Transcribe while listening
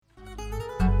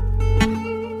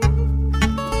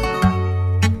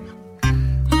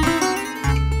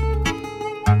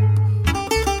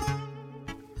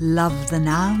Love the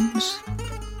nouns,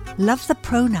 love the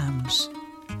pronouns,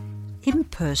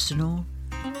 impersonal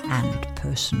and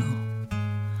personal.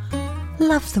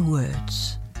 Love the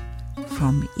words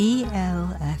from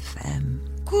ELFM.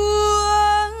 Quando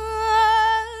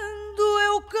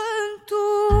eu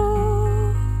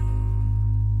canto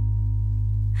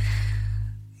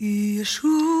e a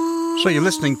chuva. So you're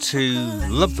listening to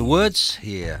Love the Words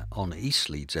here on East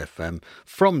Leeds FM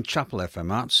from Chapel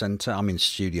FM Arts Centre. I'm in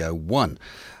Studio 1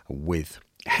 with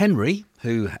Henry,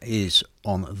 who is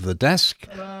on the desk.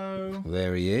 Hello.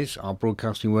 There he is, our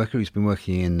broadcasting worker. He's been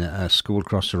working in a school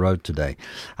across the road today.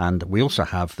 And we also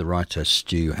have the writer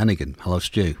Stu Hennigan. Hello,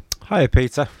 Stu. Hi,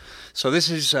 Peter. So this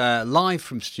is live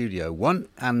from Studio 1,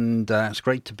 and it's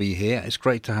great to be here. It's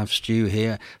great to have Stu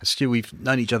here. Stu, we've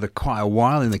known each other quite a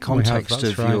while in the context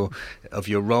of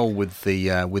your role with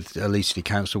the with Leeds City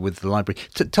Council, with the library.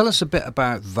 Tell us a bit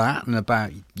about that and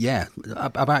about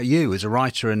you as a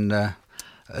writer and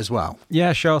as well.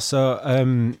 Yeah, sure. So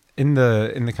in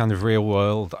the kind of real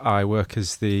world, I work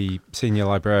as the senior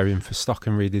librarian for stock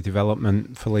and reader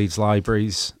development for Leeds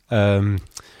Libraries.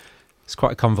 It's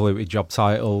quite a convoluted job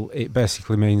title. It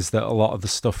basically means that a lot of the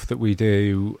stuff that we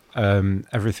do,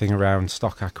 everything around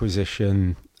stock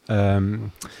acquisition,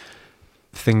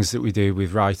 things that we do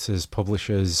with writers,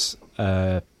 publishers,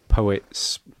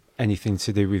 poets, anything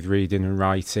to do with reading and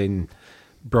writing,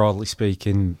 broadly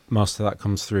speaking, most of that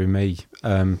comes through me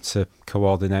to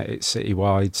coordinate it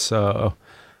citywide. So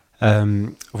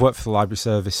I've worked for the library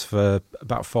service for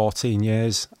about 14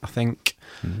 years, I think.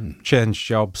 Changed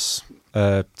jobs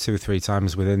 2 or 3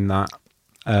 times within that,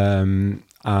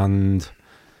 and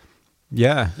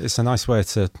yeah, it's a nice way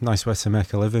to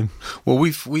make a living. Well,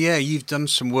 you've done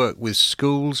some work with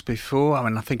schools before. I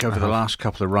mean, I think over the last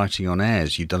couple of Writing on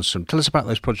Airs, you've done some. Tell us about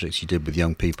those projects you did with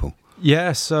young people.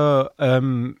 Yeah, so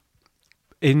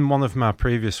in one of my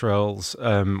previous roles,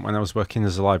 when I was working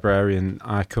as a librarian,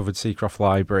 I covered Seacroft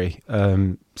Library.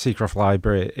 Seacroft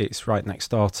Library, it's right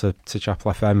next door to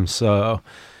Chapel FM, so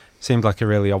seemed like a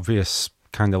really obvious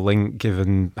kind of link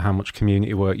given how much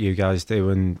community work you guys do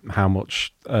and how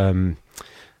much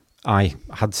I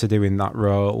had to do in that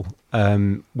role.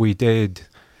 We did,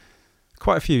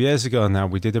 quite a few years ago now,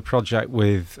 we did a project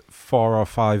with 4 or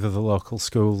 5 of the local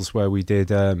schools where we did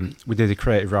a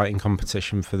creative writing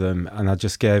competition for them, and I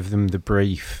just gave them the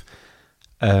brief,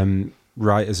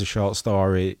 write as a short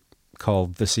story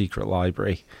called The Secret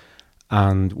Library.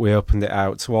 And we opened it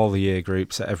out to all the year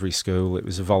groups at every school. It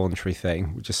was a voluntary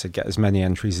thing. We just said, get as many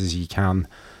entries as you can.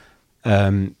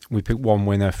 We picked one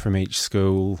winner from each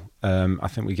school. I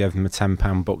think we gave them a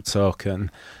 £10 book token.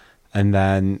 And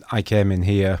then I came in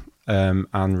here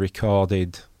and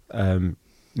recorded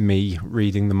me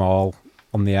reading them all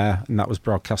on the air. And that was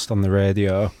broadcast on the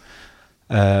radio.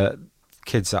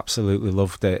 Kids absolutely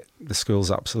loved it. The schools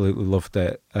absolutely loved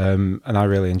it, and I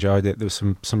really enjoyed it. There was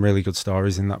some really good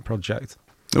stories in that project.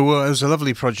 Well, it was a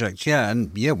lovely project, yeah, and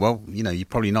well, you're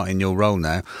probably not in your role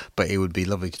now, but it would be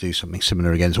lovely to do something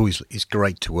similar again. It's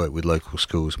great to work with local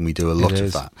schools, and we do a lot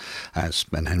of that.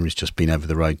 And Henry's just been over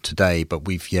the road today, but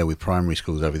with primary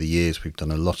schools over the years, we've done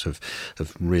a lot of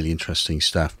really interesting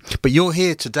stuff. But you're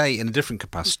here today in a different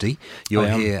capacity. You're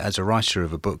here as a writer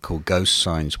of a book called Ghost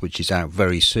Signs, which is out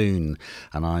very soon,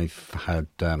 and I've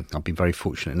been very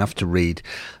fortunate enough to read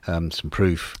some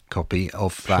proof copy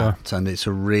of that, and it's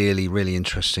a really, really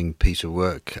interesting piece of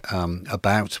work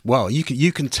about, well,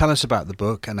 you can tell us about the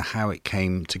book and how it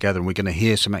came together, and we're going to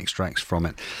hear some extracts from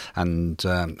it and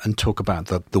talk about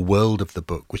the world of the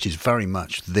book, which is very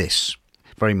much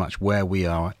where we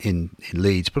are in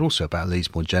Leeds, but also about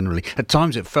Leeds more generally. At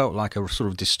times it felt like a sort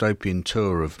of dystopian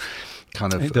tour of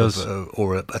kind of,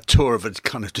 a tour of a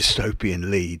kind of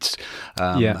dystopian Leeds,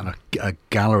 and a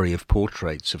gallery of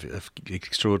portraits of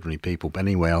extraordinary people. But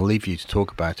anyway, I'll leave you to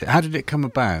talk about it. How did it come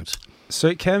about? So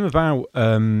it came about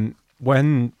when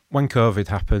COVID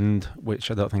happened, which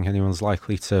I don't think anyone's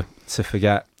likely to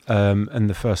forget, and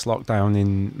the first lockdown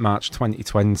in March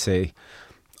 2020,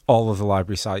 all of the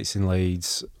library sites in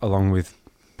Leeds, along with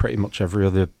pretty much every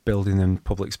other building and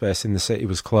public space in the city,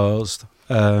 was closed.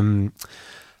 And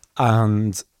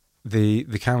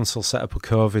the council set up a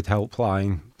COVID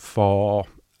helpline for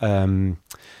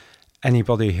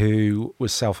anybody who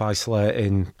was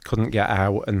self-isolating, couldn't get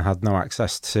out and had no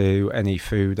access to any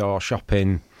food or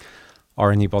shopping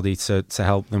or anybody to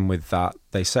help them with that.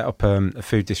 They set up a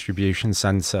food distribution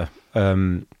centre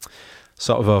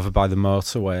sort of over by the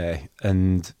motorway,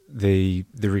 and they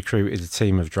recruited a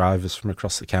team of drivers from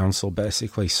across the council,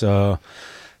 basically. So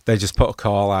they just put a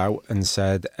call out and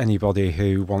said anybody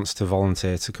who wants to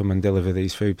volunteer to come and deliver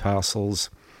these food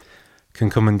parcels can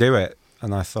come and do it.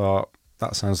 And I thought,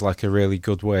 that sounds like a really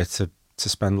good way to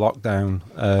spend lockdown.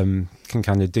 Can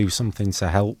kind of do something to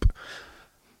help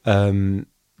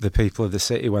the people of the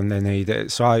city when they need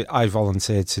it. So I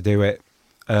volunteered to do it,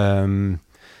 and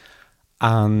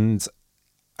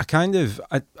I kind of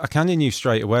knew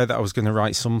straight away that I was going to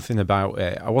write something about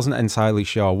it. I wasn't entirely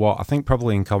sure what. I think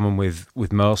probably in common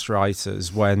with most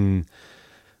writers, when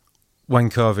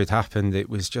COVID happened, it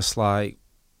was just like,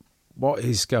 what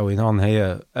is going on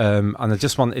here? And I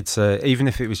just wanted to, even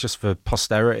if it was just for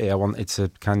posterity, I wanted to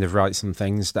kind of write some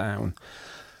things down.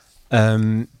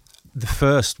 The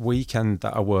first weekend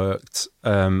that I worked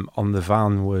on the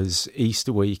van was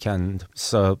Easter weekend,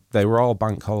 so they were all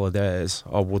bank holidays,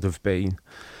 or would have been.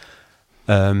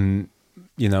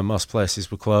 Most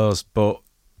places were closed, but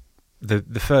the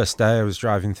first day I was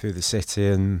driving through the city,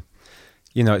 and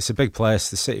it's a big place.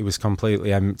 The city was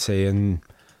completely empty, and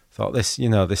thought this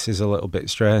is a little bit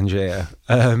strange here.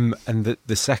 And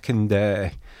the second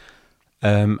day,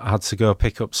 I had to go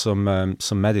pick up some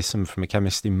medicine from a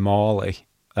chemist in Morley.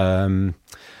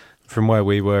 From where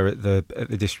we were at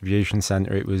the distribution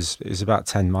centre, it was about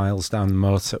 10 miles down the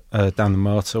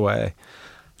motorway.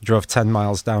 Drove 10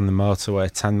 miles down the motorway,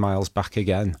 10 miles back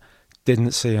again.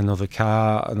 Didn't see another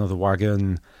car, another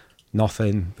wagon,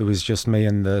 nothing. There was just me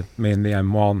and the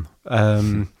M1.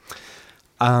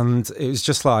 And it was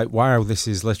just like, wow, this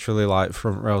is literally like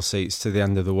front row seats to the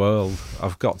end of the world.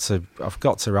 I've got to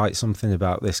write something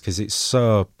about this, because it's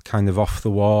so kind of off the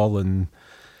wall and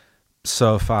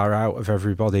so far out of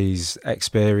everybody's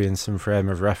experience and frame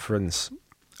of reference.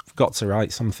 I've got to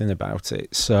write something about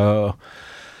it. So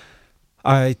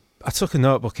I took a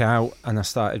notebook out and I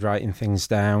started writing things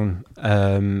down,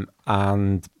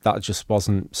 and that just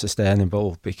wasn't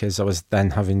sustainable, because I was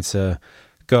then having to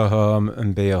go home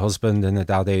and be a husband and a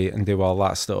daddy and do all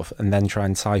that stuff, and then try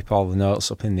and type all the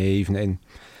notes up in the evening.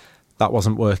 That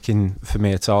wasn't working for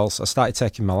me at all. So I started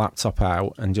taking my laptop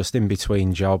out, and just in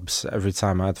between jobs, every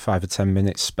time I had 5 or 10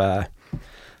 minutes spare,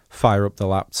 fire up the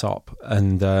laptop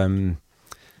and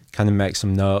kind of make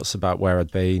some notes about where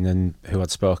I'd been and who I'd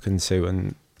spoken to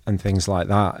and things like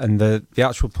that. And the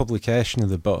actual publication of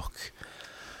the book,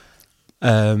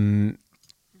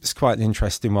 it's quite an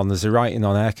interesting one. There's a Writing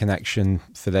on Air connection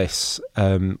for this,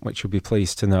 which you'll be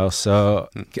pleased to know. So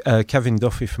Kevin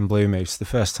Duffy from Blue Moose, the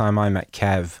first time I met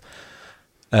Kev,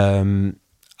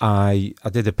 I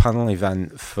did a panel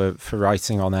event for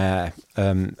Writing on Air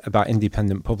about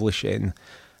independent publishing,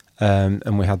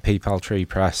 and we had Peepal Tree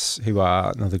Press, who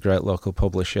are another great local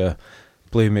publisher,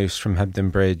 Blue Moose from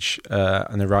Hebden Bridge,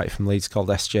 and a writer from Leeds called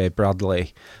SJ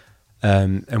Bradley,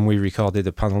 and we recorded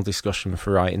a panel discussion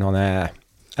for Writing on Air.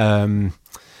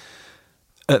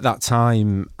 At that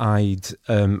time, I'd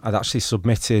actually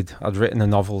I'd written a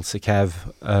novel to Kev.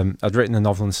 I'd written a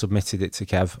novel and submitted it to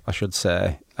Kev, I should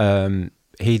say.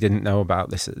 He didn't know about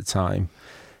this at the time.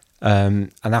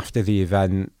 And after the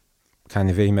event, kind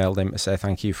of emailed him to say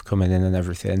thank you for coming in and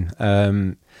everything.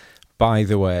 By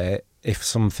the way, if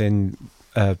something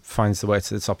finds the way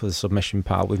to the top of the submission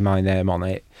pile with my name on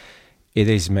it, it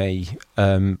is me.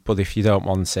 But if you don't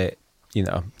want it,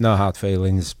 no hard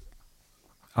feelings.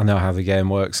 I know how the game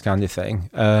works, kind of thing.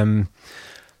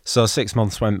 So 6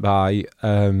 months went by.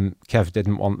 Kev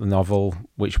didn't want the novel,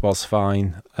 which was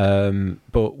fine.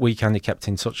 But we kind of kept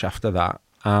in touch after that.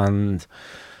 And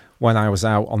when I was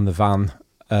out on the van,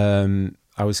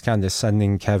 I was kind of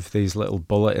sending Kev these little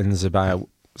bulletins about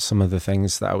some of the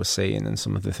things that I was seeing and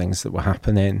some of the things that were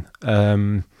happening.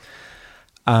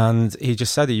 And he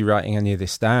just said, are you writing any of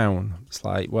this down? It's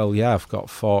like, well, yeah, I've got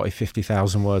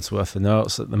 50,000 words worth of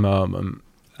notes at the moment.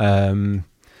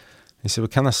 He said, well,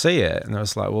 can I see it? And I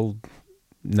was like, well,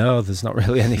 no, there's not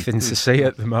really anything to see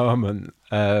at the moment.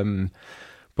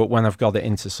 But when I've got it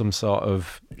into some sort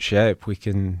of shape, you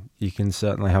can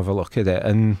certainly have a look at it.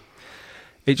 And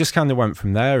it just kind of went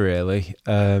from there, really.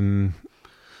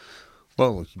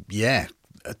 Well, yeah,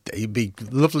 it'd be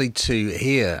lovely to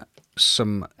hear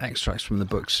some extracts from the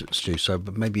books, Stu, so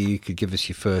but maybe you could give us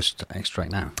your first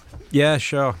extract now. Yeah,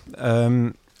 sure. I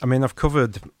mean, I've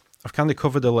kind of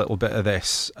covered a little bit of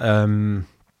this, but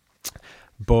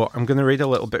I'm going to read a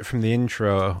little bit from the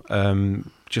intro,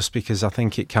 just because I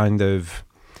think it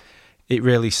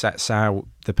really sets out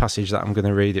the passage that I'm going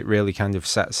to read. It really kind of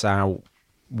sets out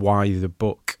why the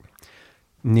book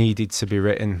needed to be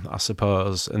written, I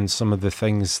suppose, and some of the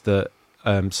things that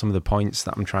some of the points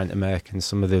that I'm trying to make and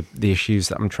some of the issues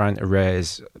that I'm trying to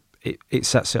raise. It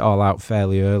sets it all out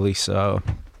fairly early, so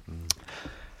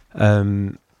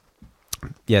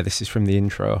yeah, this is from the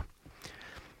intro.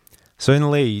 So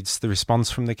in Leeds, the response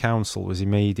from the council was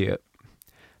immediate.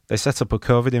 They set up a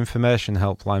COVID information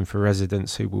helpline for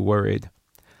residents who were worried.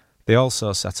 They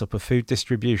also set up a food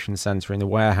distribution centre in a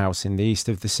warehouse in the east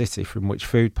of the city from which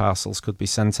food parcels could be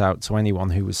sent out to anyone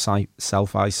who was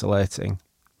self-isolating.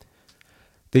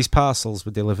 These parcels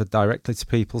were delivered directly to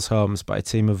people's homes by a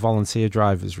team of volunteer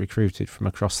drivers recruited from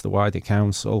across the wider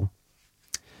council.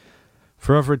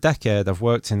 For over a decade, I've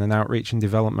worked in an outreach and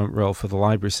development role for the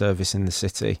library service in the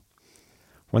city.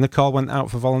 When a call went out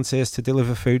for volunteers to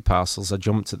deliver food parcels, I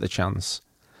jumped at the chance.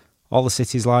 All the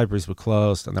city's libraries were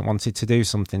closed, and I wanted to do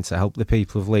something to help the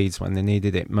people of Leeds when they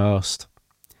needed it most.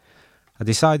 I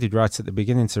decided right at the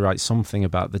beginning to write something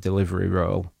about the delivery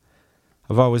role.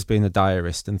 I've always been a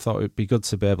diarist and thought it would be good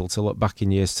to be able to look back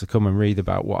in years to come and read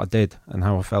about what I did and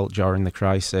how I felt during the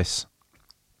crisis.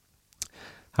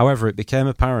 However, it became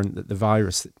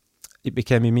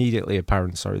immediately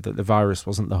apparent that the virus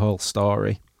wasn't the whole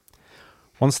story.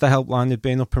 Once the helpline had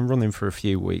been up and running for a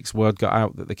few weeks, word got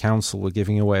out that the council were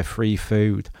giving away free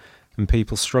food, and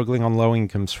people struggling on low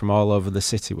incomes from all over the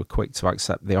city were quick to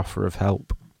accept the offer of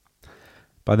help.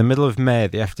 By the middle of May,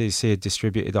 the FDC had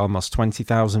distributed almost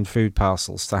 20,000 food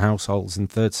parcels to households and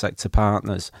third sector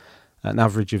partners at an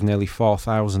average of nearly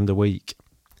 4,000 a week.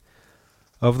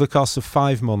 Over the course of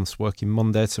 5 months, working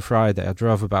Monday to Friday, I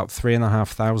drove about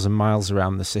 3,500 miles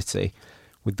around the city,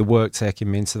 with the work taking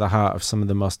me into the heart of some of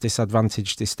the most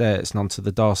disadvantaged estates and onto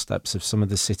the doorsteps of some of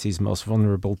the city's most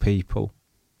vulnerable people.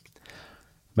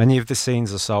 Many of the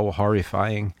scenes I saw were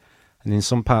horrifying, and in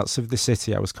some parts of the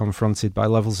city I was confronted by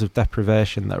levels of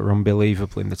deprivation that are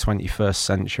unbelievable in the 21st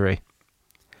century.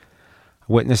 I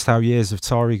witnessed how years of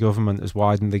Tory government has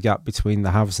widened the gap between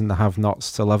the haves and the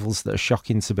have-nots to levels that are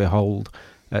shocking to behold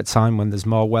at a time when there's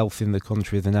more wealth in the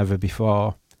country than ever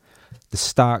before. The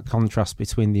stark contrast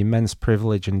between the immense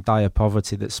privilege and dire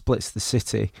poverty that splits the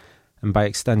city, and by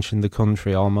extension the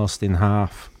country, almost in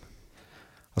half.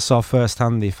 I saw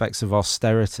firsthand the effects of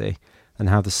austerity, and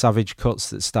how the savage cuts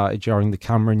that started during the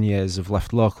Cameron years have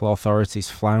left local authorities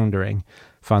floundering,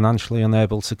 financially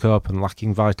unable to cope and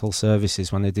lacking vital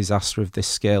services when a disaster of this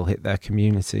scale hit their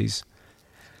communities.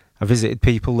 I visited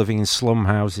people living in slum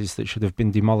houses that should have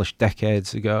been demolished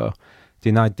decades ago,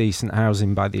 denied decent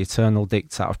housing by the eternal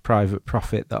diktat of private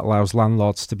profit that allows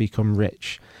landlords to become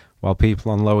rich, while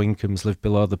people on low incomes live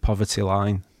below the poverty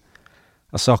line.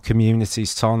 I saw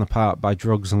communities torn apart by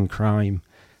drugs and crime,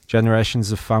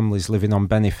 generations of families living on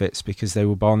benefits because they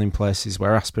were born in places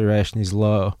where aspiration is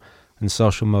low and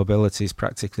social mobility is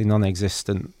practically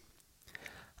non-existent.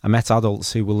 I met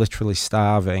adults who were literally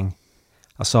starving.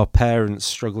 I saw parents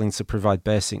struggling to provide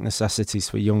basic necessities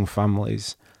for young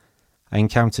families. I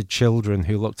encountered children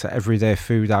who looked at everyday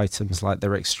food items like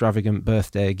their extravagant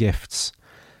birthday gifts.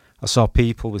 I saw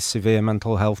people with severe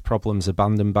mental health problems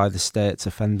abandoned by the state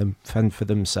to fend for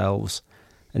themselves,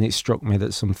 and it struck me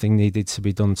that something needed to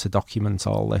be done to document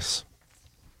all this.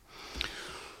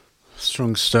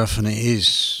 Strong stuff, and it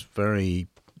is very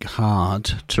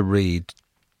hard to read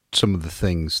some of the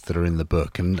things that are in the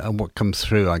book, and what comes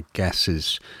through, I guess,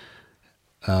 is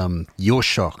your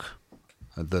shock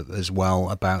as well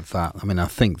about that. I mean, I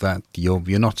think that you're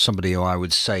not somebody who I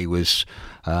would say was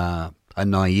a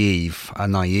naive.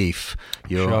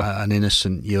 You're sure. An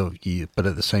innocent. But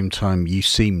at the same time,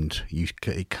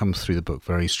 it comes through the book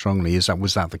very strongly.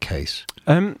 Was that the case?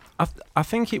 I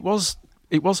think it was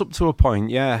up to a point.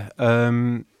 Yeah.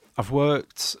 I've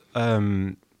worked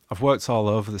all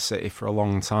over the city for a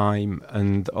long time,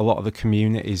 and a lot of the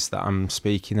communities that I'm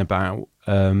speaking about,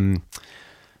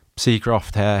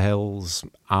 Seacroft, Hare Hills,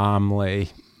 Armley,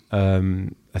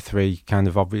 are three kind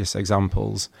of obvious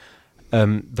examples.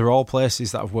 They're all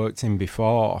places that I've worked in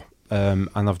before, and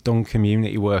I've done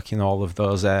community work in all of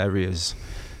those areas.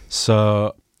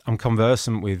 So I'm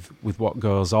conversant with what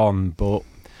goes on, but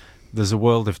there's a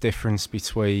world of difference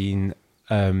between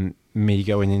me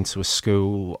going into a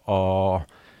school or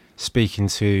speaking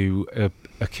to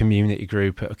a community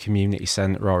group at a community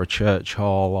centre or a church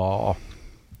hall or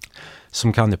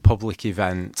some kind of public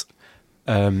event,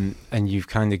 and you've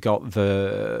kind of got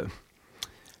the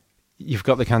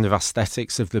kind of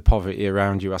aesthetics of the poverty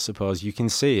around you, I suppose. You can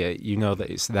see it, you know that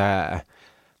it's there,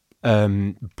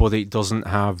 but it doesn't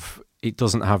have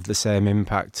the same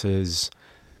impact as,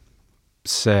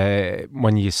 say,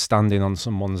 when you're standing on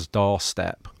someone's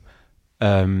doorstep,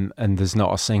 and there's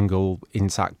not a single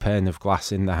intact pane of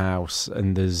glass in the house,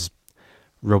 and there's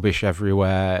rubbish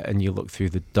everywhere, and you look through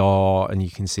the door and you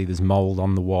can see there's mould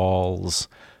on the walls,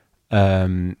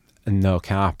 and no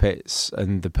carpets,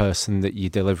 and the person that you're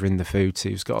delivering the food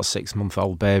to has got a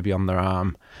 6-month-old baby on their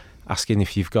arm asking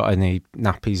if you've got any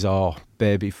nappies or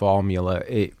baby formula.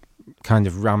 It kind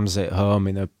of rams it home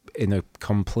in a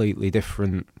completely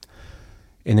different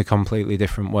in a completely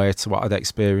different way to what I'd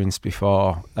experienced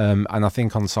before. And I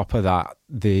think on top of that,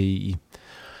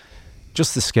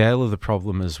 just the scale of the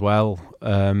problem as well.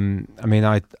 I mean,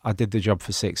 I did the job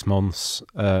for 6 months.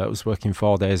 I was working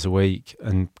 4 days a week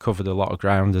and covered a lot of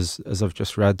ground, as I've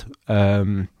just read.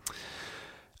 And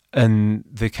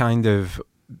the kind of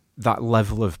that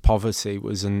level of poverty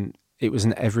was an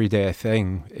everyday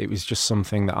thing. It was just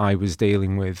something that I was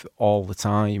dealing with all the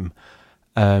time.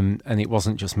 And it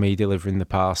wasn't just me delivering the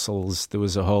parcels. There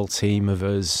was a whole team of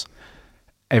us.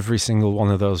 Every single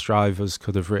one of those drivers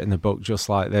could have written a book just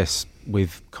like this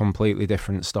with completely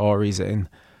different stories in.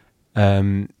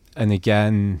 And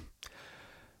again,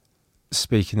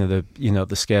 speaking of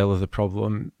the scale of the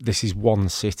problem, this is one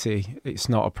city. It's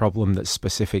not a problem that's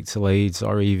specific to Leeds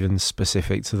or even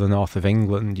specific to the north of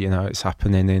England. It's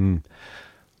happening in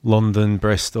London,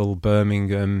 Bristol,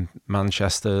 Birmingham,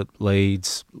 Manchester,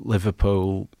 Leeds,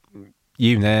 Liverpool,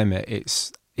 you name it.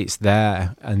 It's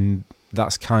there, and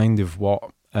that's kind of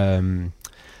what I'm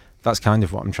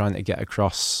trying to get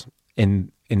across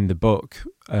in the book.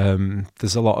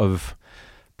 There's a lot of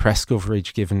press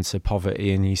coverage given to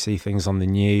poverty, and you see things on the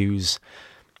news.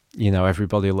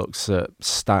 Everybody looks at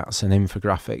stats and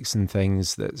infographics and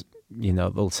things that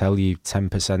they'll tell you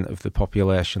 10% of the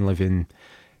population live in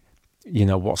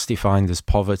what's defined as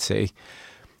poverty,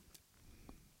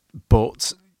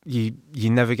 but you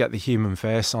never get the human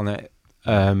face on it.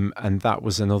 And that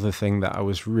was another thing that I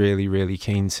was really, really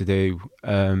keen to do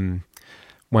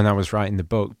when I was writing the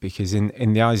book, because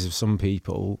in the eyes of some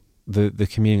people, the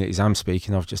communities I'm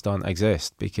speaking of just don't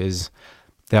exist, because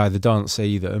they either don't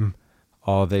see them,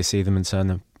 or they see them and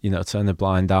turn a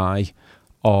blind eye,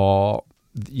 or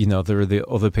there are the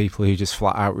other people who just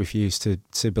flat out refuse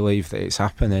to believe that it's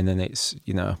happening, and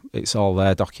it's all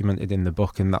there documented in the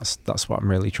book, and that's what I'm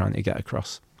really trying to get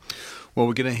across. Well,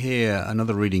 we're going to hear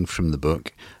another reading from the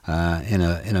book in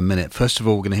a minute. First of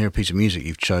all, we're going to hear a piece of music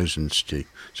you've chosen, Stu.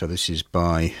 So this is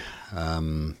by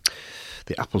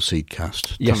the Appleseed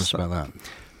Cast. Tell us about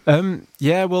that.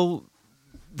 Yeah, well,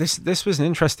 this was an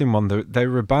interesting one. They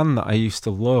were a band that I used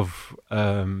to love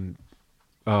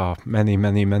many,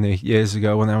 many, many years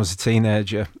ago when I was a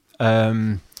teenager.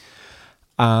 And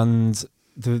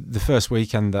the first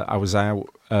weekend that I was out,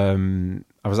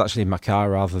 I was actually in my car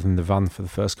rather than the van for the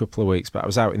first couple of weeks, but I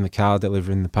was out in the car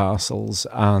delivering the parcels,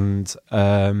 and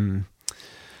I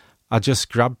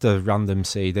just grabbed a random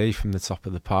CD from the top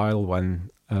of the pile when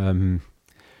I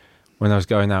was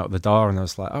going out the door, and I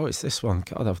was like, oh, it's this one.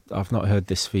 God, I've not heard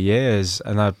this for years.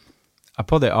 And I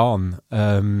put it on,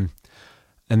 and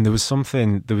there was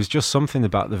just something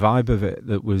about the vibe of it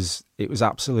it was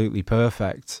absolutely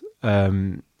perfect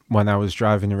when I was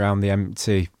driving around the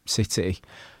empty city.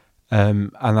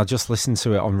 And I just listened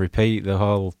to it on repeat, the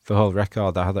whole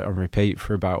record. I had it on repeat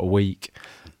for about a week.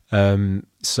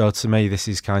 So to me, this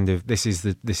is the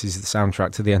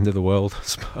soundtrack to the end of the world, I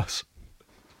suppose.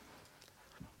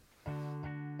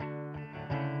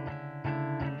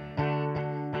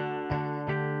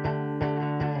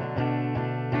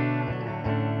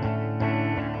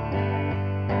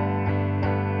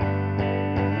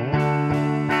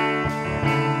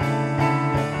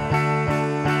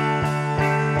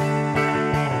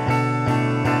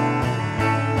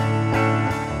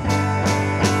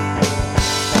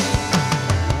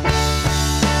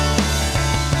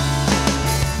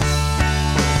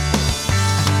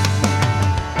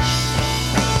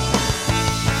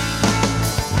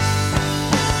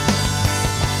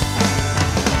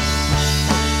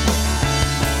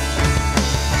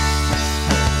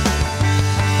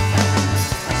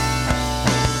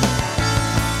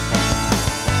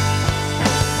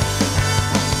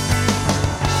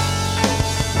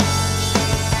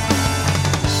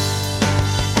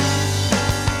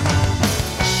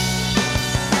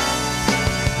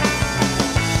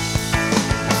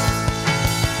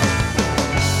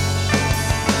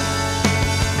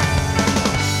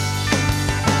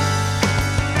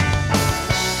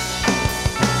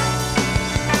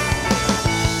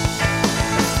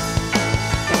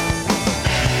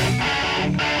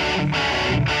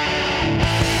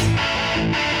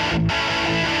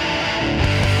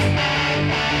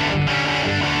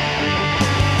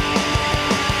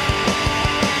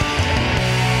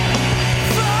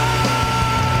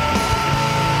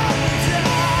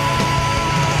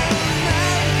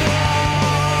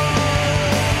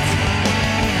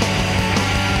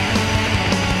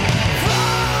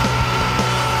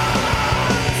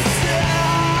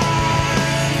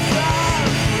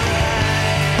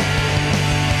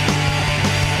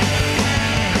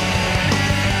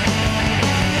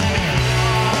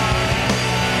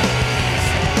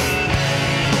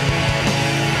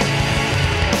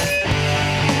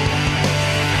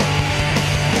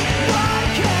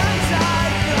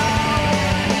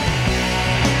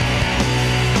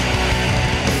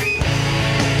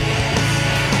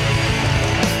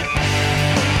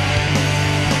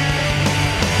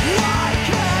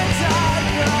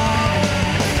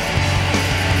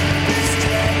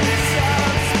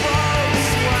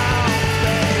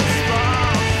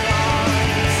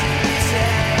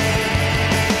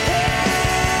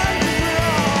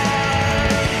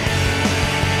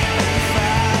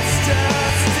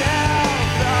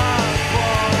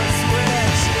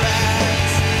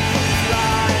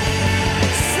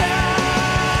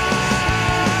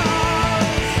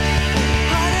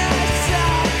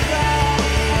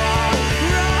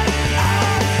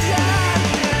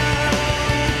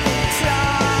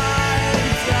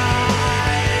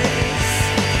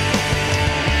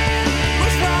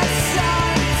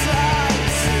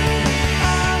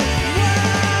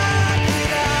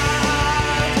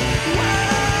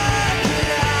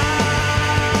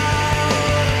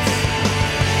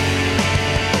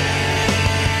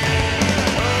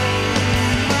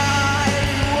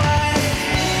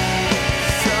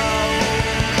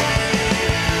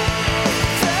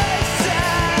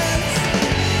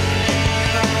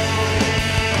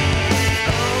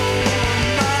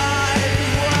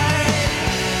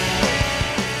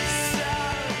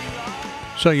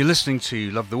 So you're listening to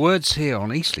Love the Words here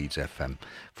on East Leeds FM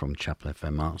from Chapel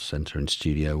FM Arts Centre in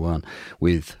Studio One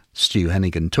with Stu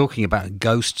Hennigan talking about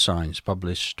Ghost Signs,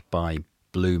 published by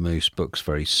Blue Moose Books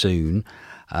very soon.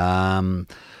 A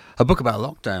book about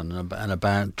lockdown and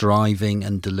about driving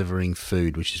and delivering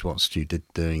food, which is what Stu did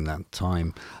during that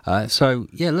time. So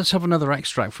let's have another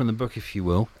extract from the book, if you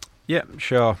will. Yeah,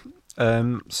 sure.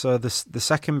 So the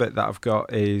second bit that I've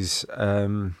got is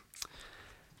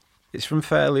it's from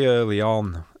fairly early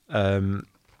on,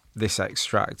 this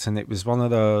extract, and it was one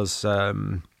of those.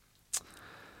 It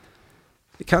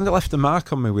kind of left a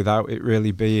mark on me without it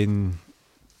really being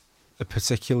a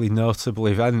particularly notable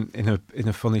event in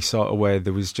a funny sort of way.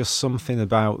 There was just something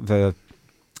about there's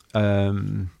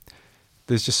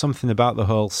just something about the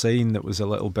whole scene that was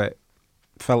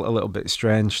felt a little bit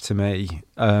strange to me.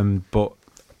 But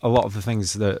a lot of the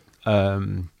things that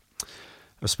I've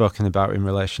spoken about in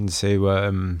relation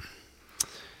to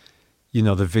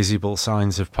the visible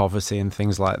signs of poverty and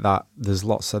things like that, there's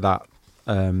lots of that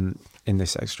in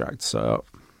this extract. So.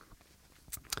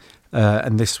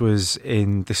 And this was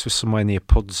somewhere near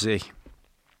Pudsey,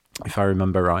 if I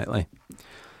remember rightly.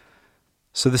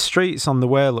 So the streets on the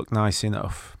way look nice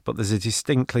enough, but there's a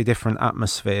distinctly different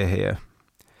atmosphere here.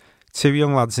 Two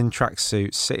young lads in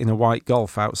tracksuits sit in a white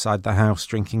Golf outside the house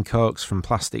drinking cokes from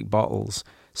plastic bottles,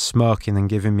 smoking and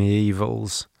giving me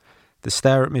evils. They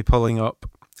stare at me pulling up,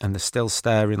 and they're still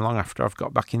staring long after I've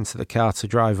got back into the car to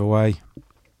drive away.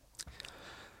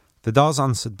 The door's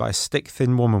answered by a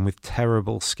stick-thin woman with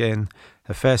terrible skin,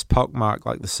 her face pockmarked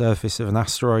like the surface of an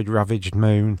asteroid-ravaged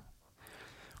moon.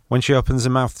 When she opens her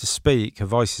mouth to speak, her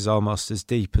voice is almost as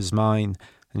deep as mine,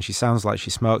 and she sounds like she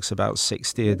smokes about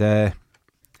 60 a day.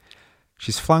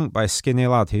 She's flanked by a skinny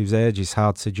lad whose age is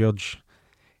hard to judge.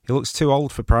 He looks too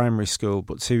old for primary school,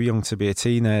 but too young to be a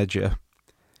teenager.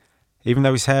 Even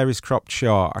though his hair is cropped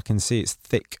short, I can see it's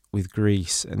thick with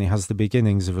grease, and he has the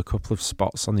beginnings of a couple of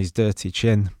spots on his dirty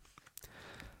chin.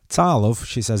 "Ta, love,"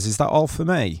 she says, "is that all for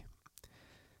me?"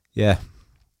 "Yeah."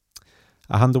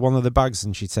 I hand her one of the bags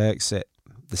and she takes it.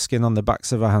 The skin on the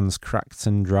backs of her hands cracked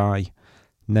and dry,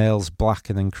 nails black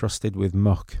and encrusted with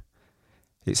muck.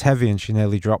 It's heavy and she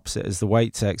nearly drops it as the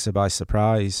weight takes her by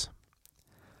surprise.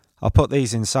 "I'll put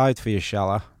these inside for you,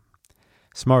 shall I?"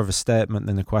 It's more of a statement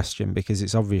than a question because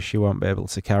it's obvious she won't be able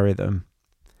to carry them.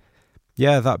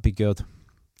 "Yeah, that'd be good."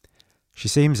 She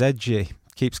seems edgy,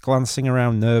 keeps glancing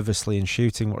around nervously and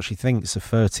shooting what she thinks are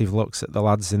furtive looks at the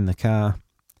lads in the car.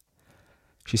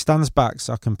 She stands back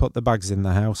so I can put the bags in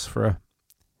the house for her.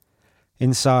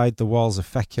 Inside, the walls are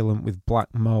feculent with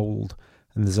black mould,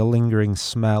 and there's a lingering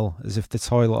smell as if the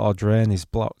toilet or drain is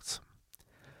blocked.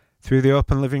 Through the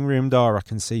open living room door I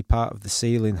can see part of the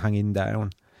ceiling hanging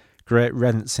down, great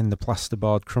rents in the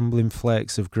plasterboard, crumbling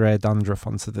flakes of grey dandruff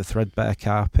onto the threadbare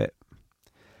carpet.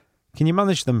 "Can you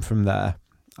manage them from there?"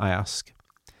 I ask.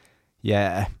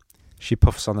 "Yeah." She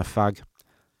puffs on a fag.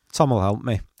 "Tom'll help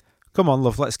me. Come on,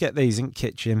 love, let's get these in the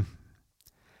kitchen."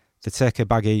 They take a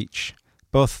bag each,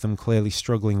 both of them clearly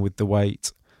struggling with the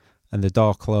weight, and the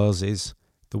door closes,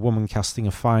 the woman casting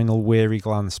a final weary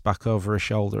glance back over her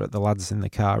shoulder at the lads in the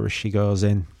car as she goes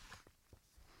in.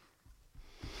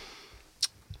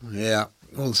 Yeah,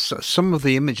 well, some of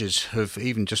the images have,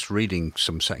 even just reading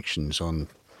some sections on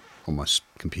my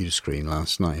computer screen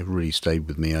last night, have really stayed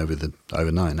with me over the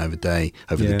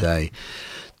day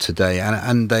today,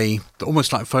 and they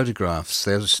almost like photographs.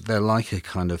 They're like a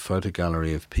kind of photo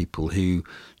gallery of people who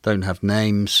don't have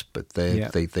names, but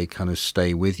they kind of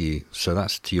stay with you. So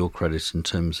that's to your credit in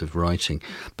terms of writing,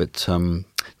 but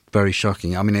very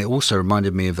shocking. I mean, it also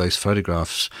reminded me of those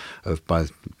photographs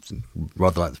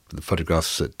rather like the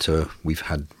photographs that we've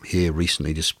had here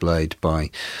recently displayed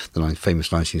by the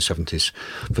famous 1970s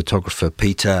photographer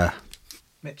Peter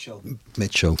Mitchell.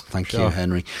 Thank you,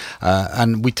 Henry.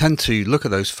 And we tend to look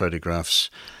at those photographs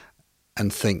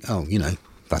and think,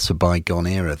 that's a bygone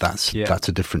era. That's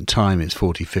a different time. It's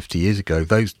 40, 50 years ago.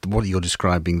 What you're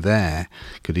describing there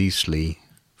could easily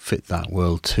fit that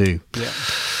world too. Yeah.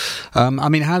 I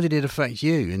mean, how did it affect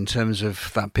you in terms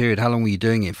of that period? How long were you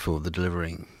doing it for, the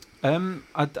delivering?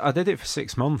 I did it for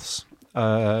 6 months,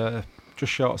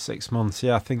 just short of 6 months.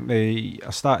 Yeah, I think I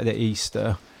started at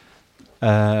Easter,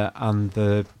 and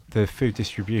the food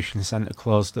distribution centre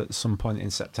closed at some point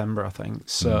in September, I think.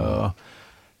 So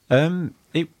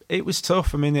it was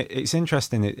tough. I mean, it's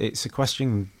interesting. It's a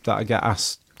question that I get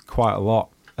asked quite a lot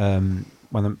when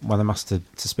I'm asked to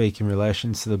speak in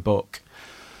relation to the book.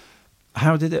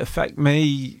 How did it affect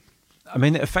me? I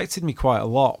mean, it affected me quite a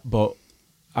lot, but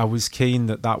I was keen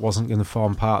that wasn't going to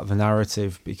form part of the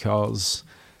narrative because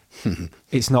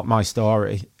it's not my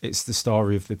story. It's the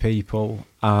story of the people.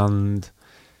 And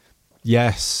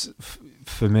Yes,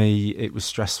 for me, it was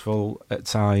stressful at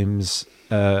times.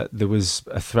 There was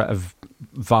a threat of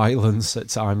violence at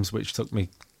times, which took me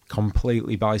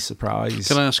completely by surprise.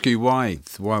 Can I ask you why?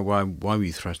 Why were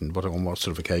you threatened? On what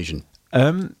sort of occasion?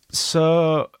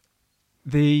 So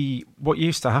what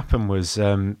used to happen was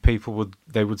people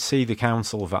would see the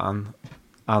council van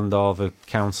and or the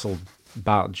council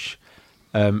badge,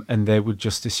 and they would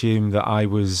just assume that I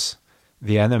was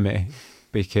the enemy,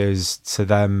 because to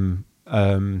them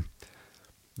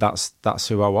that's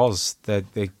who I was.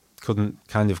 They couldn't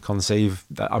kind of conceive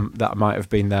that I might have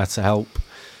been there to help.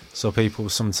 So people were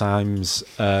sometimes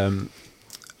a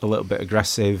little bit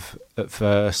aggressive at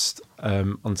first,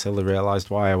 until they realised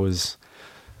why I was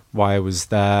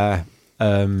there.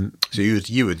 So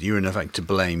you were in effect to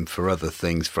blame for other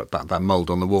things, for that mould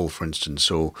on the wall, for instance,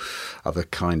 or other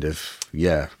kind of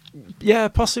Yeah,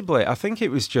 possibly. I think it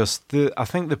was just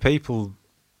the people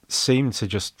seemed to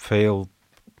just feel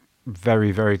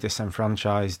very, very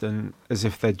disenfranchised, and as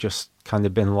if they'd just kind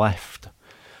of been left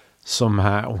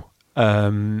somehow.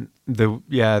 There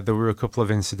were a couple of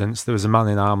incidents. There was a man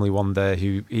in Armley one day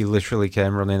who he literally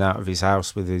came running out of his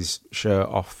house with his shirt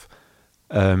off,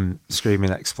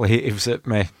 screaming expletives at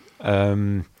me.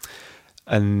 And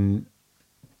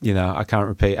I can't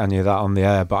repeat any of that on the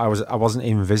air, but I wasn't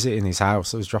even visiting his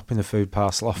house. I was dropping a food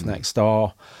parcel off next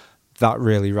door. That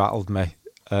really rattled me.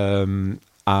 And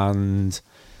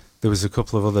there was a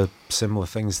couple of other similar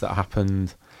things that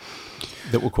happened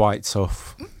that were quite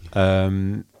tough.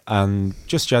 And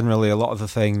just generally a lot of the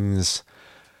things,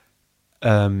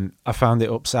 I found it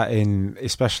upsetting,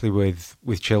 especially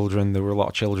with children. There were a lot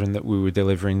of children that we were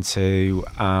delivering to,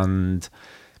 and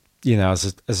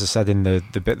as I said in the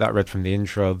bit that I read from the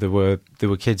intro, there were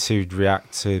kids who'd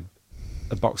react to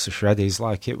a box of Shreddies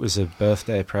like it was a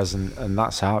birthday present, and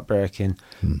that's heartbreaking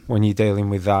when you're dealing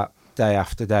with that day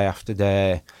after day after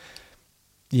day.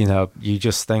 You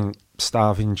just think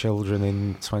starving children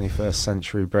in 21st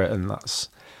century Britain,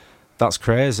 that's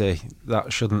crazy.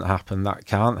 That shouldn't happen. That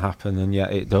can't happen, and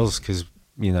yet it does, because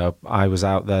I was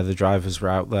out there, the drivers were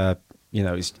out there.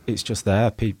 It's just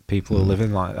there. People are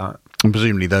living like that. And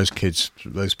presumably those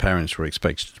parents were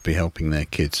expected to be helping their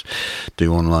kids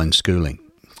do online schooling.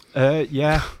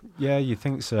 Yeah, you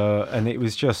think so. And it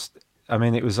was just,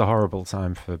 it was a horrible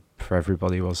time for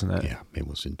everybody, wasn't it? Yeah, it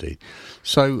was indeed.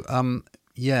 So,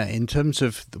 in terms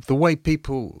of the way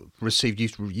people received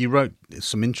you wrote there were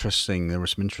some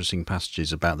interesting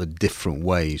passages about the different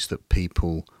ways that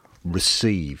people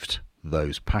received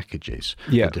those packages,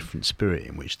 the different spirit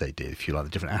in which they did, if you like, the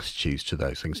different attitudes to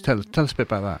those things. Tell us a bit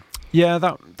about that. Yeah,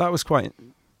 that was quite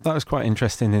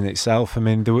interesting in itself.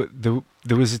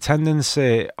 There was a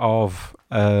tendency of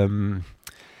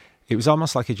it was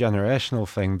almost like a generational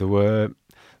thing. There were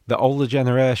the older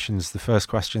generations. The first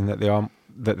question that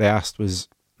they asked was,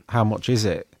 "How much is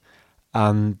it?"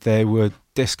 And they were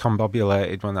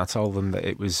discombobulated when I told them that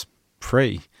it was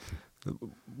free.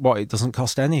 What? It doesn't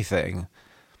cost anything?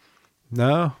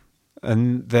 No,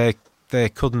 and they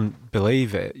couldn't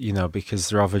believe it, because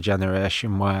they're of a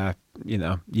generation where you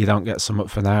don't get something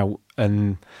for now,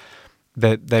 and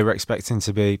they were expecting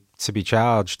to be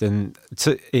charged, and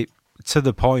to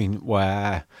the point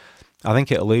where I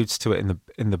think it alludes to it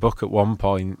in the book. At one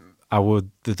point,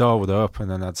 the door would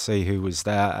open and I'd see who was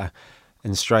there,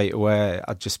 and straight away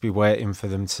I'd just be waiting for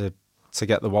them to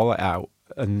get the wallet out,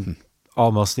 and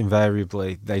almost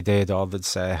invariably they did, or they'd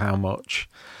say how much.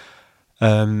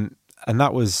 And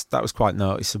that was quite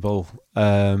noticeable.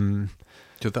 So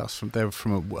they were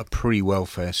from a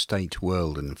pre-welfare state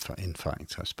world, in fact,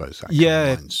 I suppose, that kind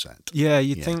of mindset. Yeah,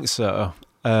 you'd think so.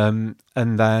 And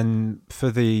then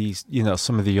for the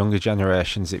some of the younger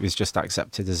generations, it was just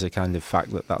accepted as a kind of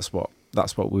fact that that's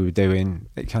what we were doing.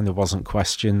 It kind of wasn't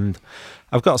questioned.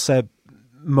 I've got to say,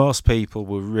 most people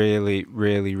were really,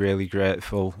 really, really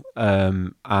grateful,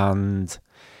 and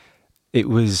it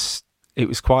was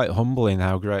quite humbling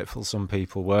how grateful some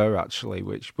people were, actually,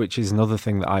 which is another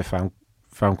thing that I found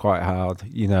quite hard.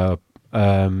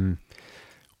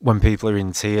 When people are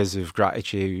in tears of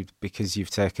gratitude because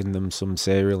you've taken them some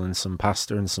cereal and some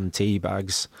pasta and some tea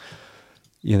bags,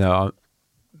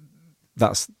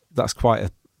 that's quite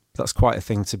a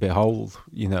thing to behold,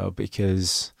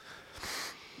 because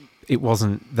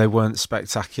they weren't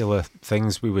spectacular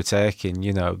things we were taking,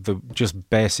 the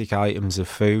just basic items of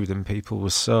food, and people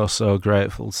were so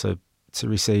grateful to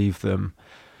receive them,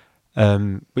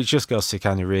 which just goes to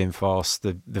kind of reinforce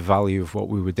the value of what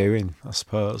we were doing, I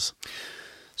suppose.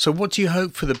 So what do you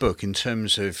hope for the book in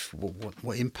terms of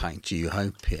what impact do you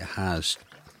hope it has?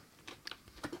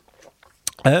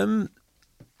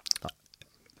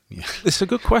 It's a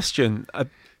good question.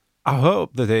 I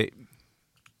hope that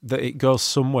it goes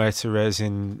somewhere to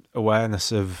raising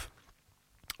awareness of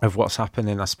what's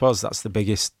happening. I suppose that's the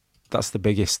biggest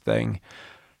thing.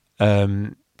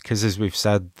 Because as we've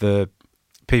said, the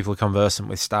people are conversant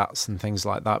with stats and things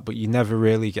like that, but you never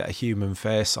really get a human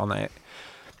face on it.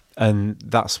 And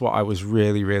that's what I was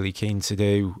really, really keen to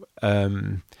do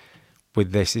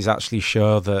with this, is actually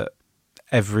show that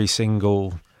every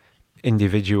single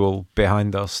individual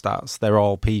behind those stats, they're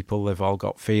all people, they've all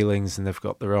got feelings and they've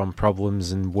got their own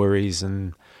problems and worries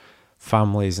and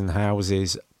families and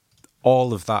houses.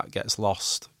 All of that gets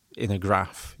lost in a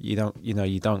graph. You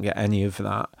don't get any of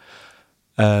that.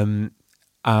 And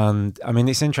I mean,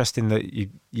 it's interesting that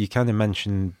you kind of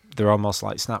mentioned they're almost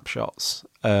like snapshots.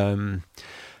 And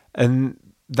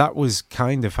that was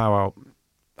kind of how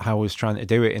I was trying to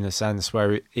do it, in a sense,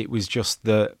 where it was just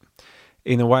that,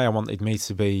 in a way, I wanted me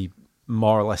to be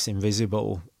more or less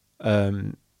invisible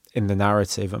in the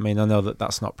narrative. I mean, I know that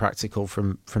that's not practical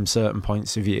from certain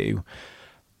points of view,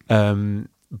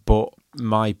 but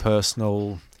my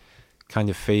personal kind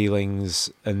of feelings,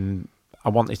 and I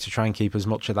wanted to try and keep as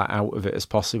much of that out of it as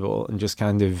possible, and just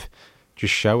kind of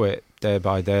just show it day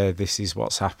by day. This is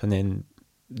what's happening.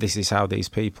 This is how these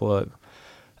people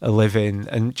are living,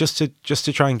 and just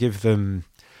to try and give them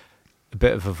a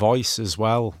bit of a voice as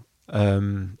well.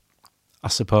 I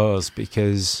suppose,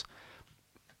 because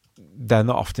they're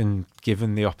not often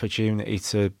given the opportunity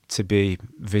to be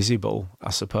visible,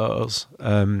 I suppose,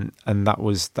 and that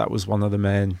was one of the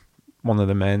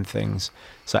main things.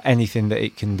 So anything that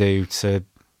it can do to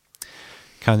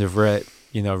kind of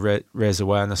raise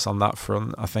awareness on that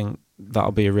front, I think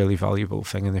that'll be a really valuable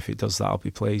thing, and if it does that, I'll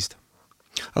be pleased.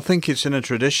 I think it's in a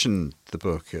tradition, the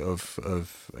book, of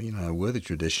a worthy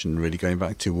tradition, really going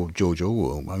back to George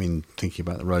Orwell. I mean, thinking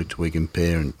about the road to Wigan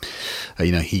Pier, and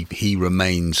he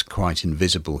remains quite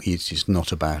invisible. It's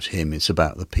not about him; it's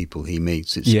about the people he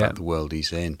meets. It's about the world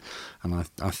he's in, and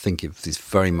I think it's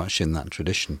very much in that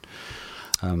tradition.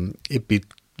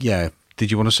 Did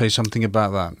you want to say something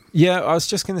about that? Yeah, I was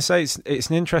just going to say it's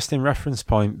an interesting reference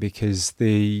point, because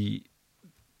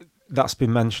that's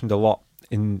been mentioned a lot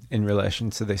in relation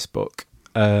to this book,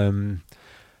 and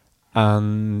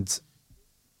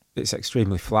it's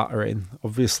extremely flattering,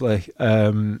 obviously,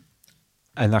 and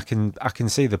I can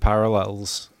see the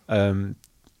parallels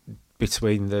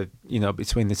between the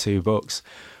two books.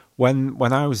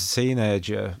 When I was a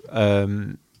teenager,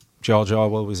 George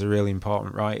Orwell was a really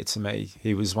important writer to me.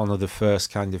 He was one of the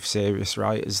first kind of serious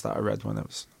writers that I read when I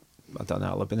was, I don't know,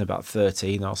 I'll have been about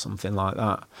 13 or something like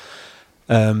that.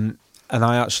 And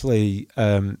I actually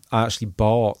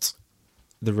bought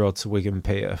The Road to Wigan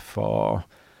Pier for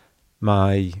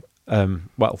my,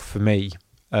 for me,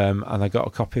 and I got a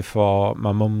copy for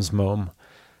my mum's mum,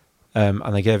 and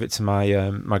I gave it to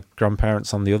my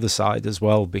grandparents on the other side as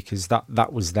well, because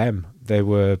that was them. They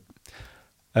were,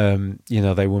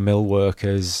 they were mill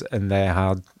workers, and they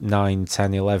had 9,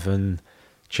 10, 11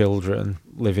 children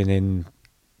living in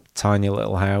tiny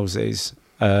little houses,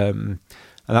 and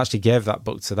I actually gave that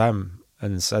book to them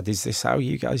and said, "Is this how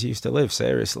you guys used to live,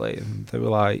 seriously?" And they were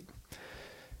like,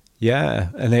 "Yeah."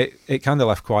 And it kind of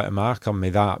left quite a mark on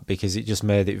me, that, because it just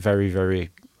made it very,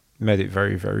 very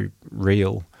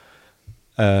real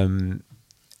in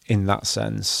that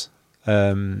sense.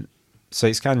 So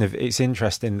it's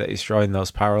interesting that it's drawing those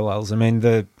parallels. I mean,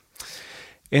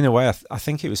 in a way, I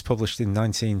think it was published in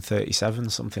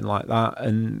 1937, something like that,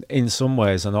 and in some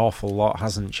ways an awful lot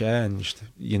hasn't changed.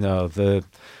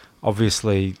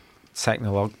 Obviously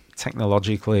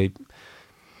technologically,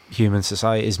 human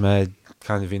society has made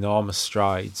kind of enormous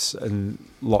strides, and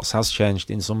lots has changed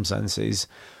in some senses,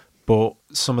 but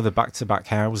some of the back-to-back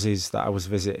houses that I was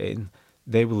visiting,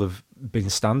 they will have been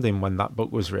standing when that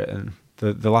book was written.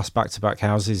 The last back-to-back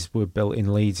houses were built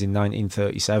in Leeds in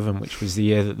 1937, which was the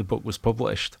year that the book was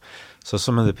published. So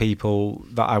some of the people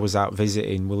that I was out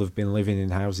visiting will have been living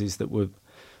in houses that were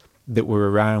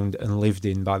around and lived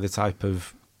in by the type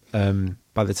of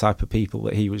people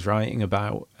that he was writing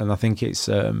about. And I think it's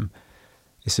a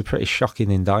pretty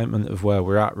shocking indictment of where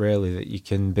we're at, really, that you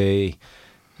can be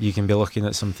looking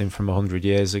at something from 100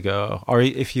 years ago. Or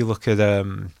if you look at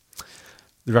The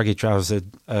Ragged Trousered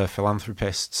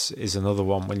Philanthropists is another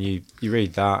one. When you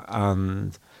read that,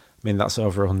 and I mean, that's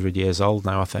over 100 years old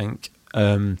now, I think.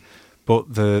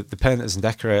 But the painters and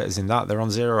decorators in that, they're on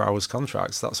 0 hours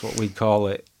contracts. That's what we'd call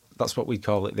it. That's what we'd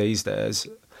call it these days.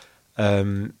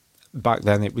 Back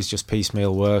then it was just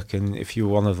piecemeal work, and if you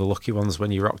were one of the lucky ones,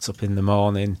 when you rocked up in the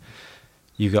morning,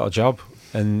 you got a job,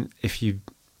 and if you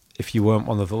weren't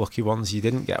one of the lucky ones, you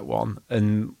didn't get one.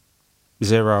 And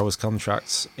 0 hours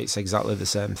contracts, it's exactly the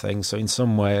same thing. So in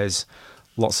some ways,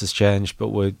 lots has changed, but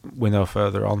we're no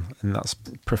further on, and that's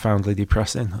profoundly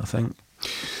depressing, I think.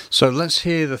 So let's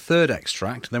hear the third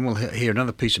extract, then we'll hear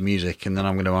another piece of music, and then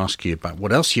I'm going to ask you about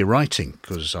what else you're writing,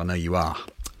 because I know you are.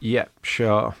 Yeah,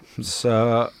 sure.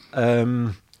 So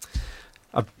I've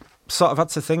sort of had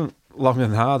to think long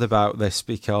and hard about this,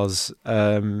 because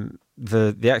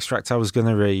the extract I was going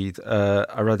to read,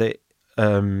 I read it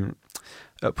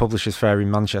at Publishers Fair in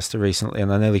Manchester recently,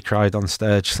 and I nearly cried on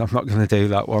stage, so I'm not going to do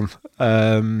that one.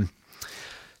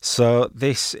 So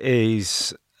this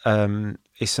is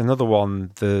it's another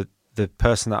one. The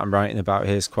person that I'm writing about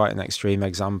here is quite an extreme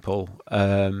example.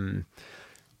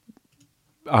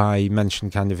 I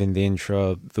mentioned kind of in the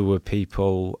intro, there were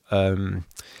people,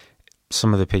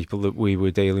 some of the people that we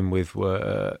were dealing with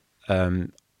were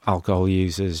alcohol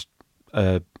users,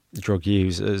 drug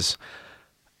users,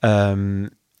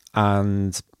 and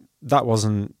that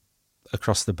wasn't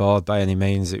across the board by any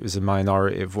means. It was a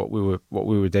minority of what we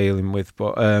were dealing with,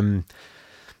 but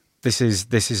this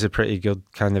is a pretty good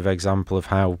kind of example of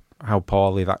how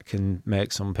poorly that can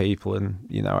make some people, and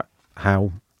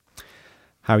how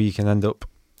you can end up,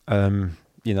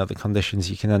 the conditions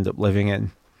you can end up living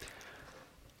in.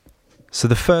 So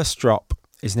the first drop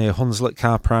is near Hunslet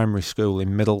Carr Primary School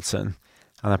in Middleton,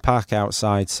 and I park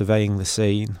outside surveying the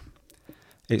scene.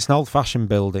 It's an old-fashioned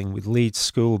building with Leeds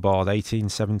School Board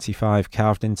 1875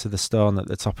 carved into the stone at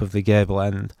the top of the gable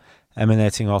end,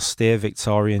 emanating austere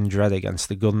Victorian dread against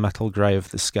the gunmetal grey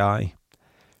of the sky.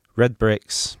 Red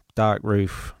bricks, dark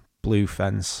roof, blue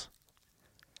fence.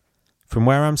 From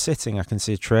where I'm sitting, I can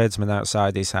see a tradesman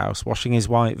outside his house, washing his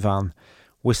white van,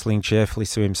 whistling cheerfully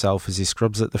to himself as he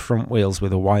scrubs at the front wheels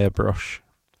with a wire brush.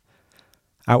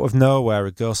 Out of nowhere,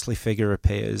 a ghostly figure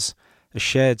appears, a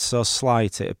shade so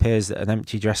slight it appears that an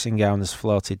empty dressing gown has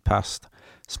floated past,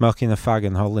 smoking a fag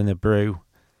and holding a brew.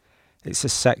 It's a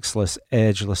sexless,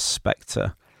 ageless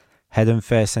spectre, head and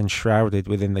face enshrouded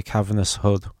within the cavernous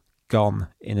hood, gone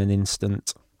in an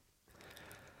instant.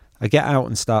 I get out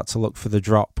and start to look for the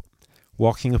drop,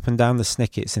 walking up and down the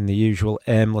snickets in the usual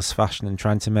aimless fashion and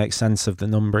trying to make sense of the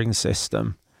numbering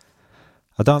system.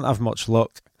 I don't have much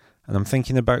luck, and I'm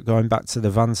thinking about going back to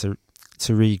the van to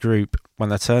regroup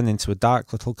when I turn into a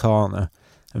dark little corner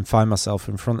and find myself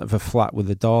in front of a flat with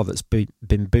a door that's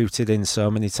been booted in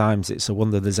so many times it's a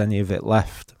wonder there's any of it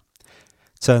left.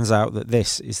 Turns out that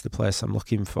this is the place I'm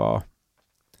looking for.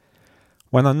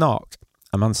 When I knock,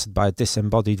 I'm answered by a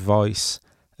disembodied voice,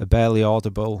 a barely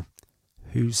audible,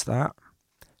 "Who's that?"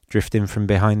 drifting from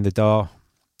behind the door.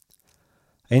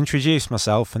 I introduce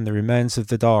myself and the remains of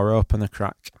the door open a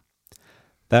crack.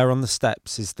 There on the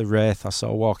steps is the wraith I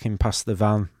saw walking past the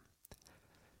van.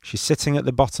 She's sitting at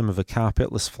the bottom of a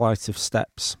carpetless flight of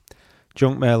steps,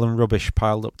 junk mail and rubbish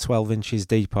piled up 12 inches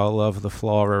deep all over the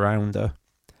floor around her.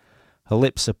 Her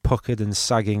lips are puckered and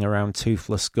sagging around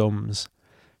toothless gums.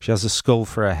 She has a skull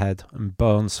for a head and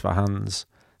bones for hands.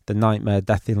 The nightmare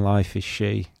death in life is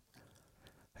she.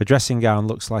 Her dressing gown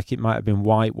looks like it might have been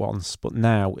white once, but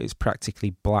now it's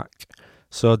practically black,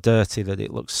 so dirty that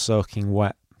it looks soaking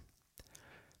wet.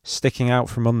 Sticking out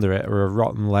from under it are her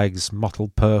rotten legs,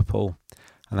 mottled purple,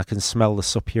 and I can smell the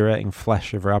suppurating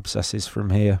flesh of her abscesses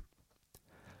from here.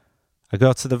 I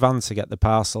go to the van to get the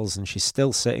parcels, and she's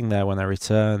still sitting there when I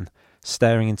return,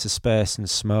 staring into space and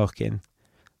smoking.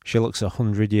 She looks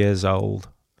 100 years old.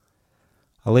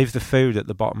 I leave the food at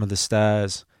the bottom of the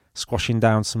stairs, squashing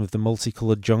down some of the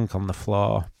multicoloured junk on the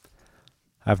floor.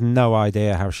 I have no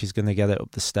idea how she's going to get it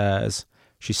up the stairs.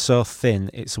 She's so thin,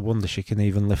 it's a wonder she can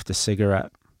even lift a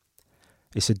cigarette.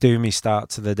 It's a doomy start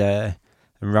to the day,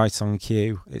 and right on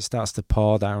cue, it starts to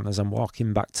pour down as I'm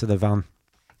walking back to the van.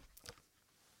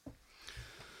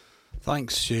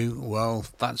 Thanks, Stu. Well,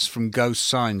 that's from Ghost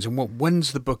Signs. And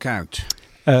when's the book out?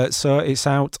 So it's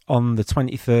out on the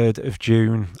 23rd of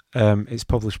June. It's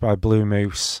published by Blue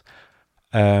Moose.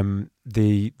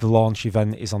 The launch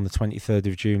event is on the 23rd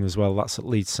of June as well. That's at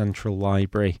Leeds Central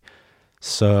Library.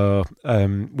 So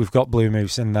we've got Blue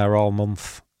Moose in there all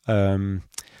month.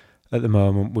 At the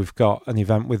moment, we've got an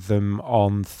event with them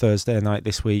on Thursday night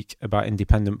this week about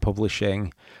independent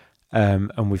publishing,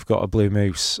 and we've got a Blue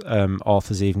Moose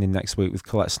authors evening next week with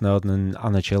Colette Snowden and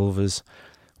Anna Chilvers,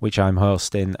 which I'm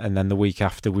hosting, and then the week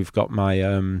after we've got my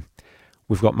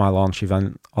launch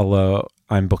event. Although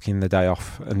I'm booking the day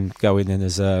off and going in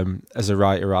as a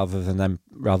writer rather than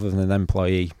an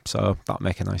employee, so that'll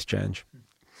make a nice change.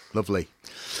 Lovely.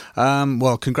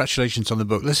 Well, congratulations on the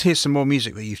book. Let's hear some more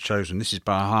music that you've chosen. This is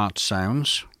by Heart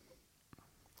Sounds.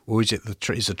 Or is it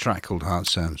is the track called Heart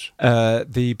Sounds?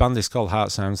 The band is called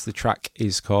Heart Sounds. The track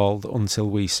is called Until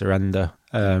We Surrender.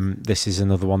 This is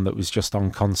another one that was just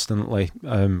on constantly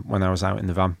when I was out in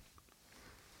the van.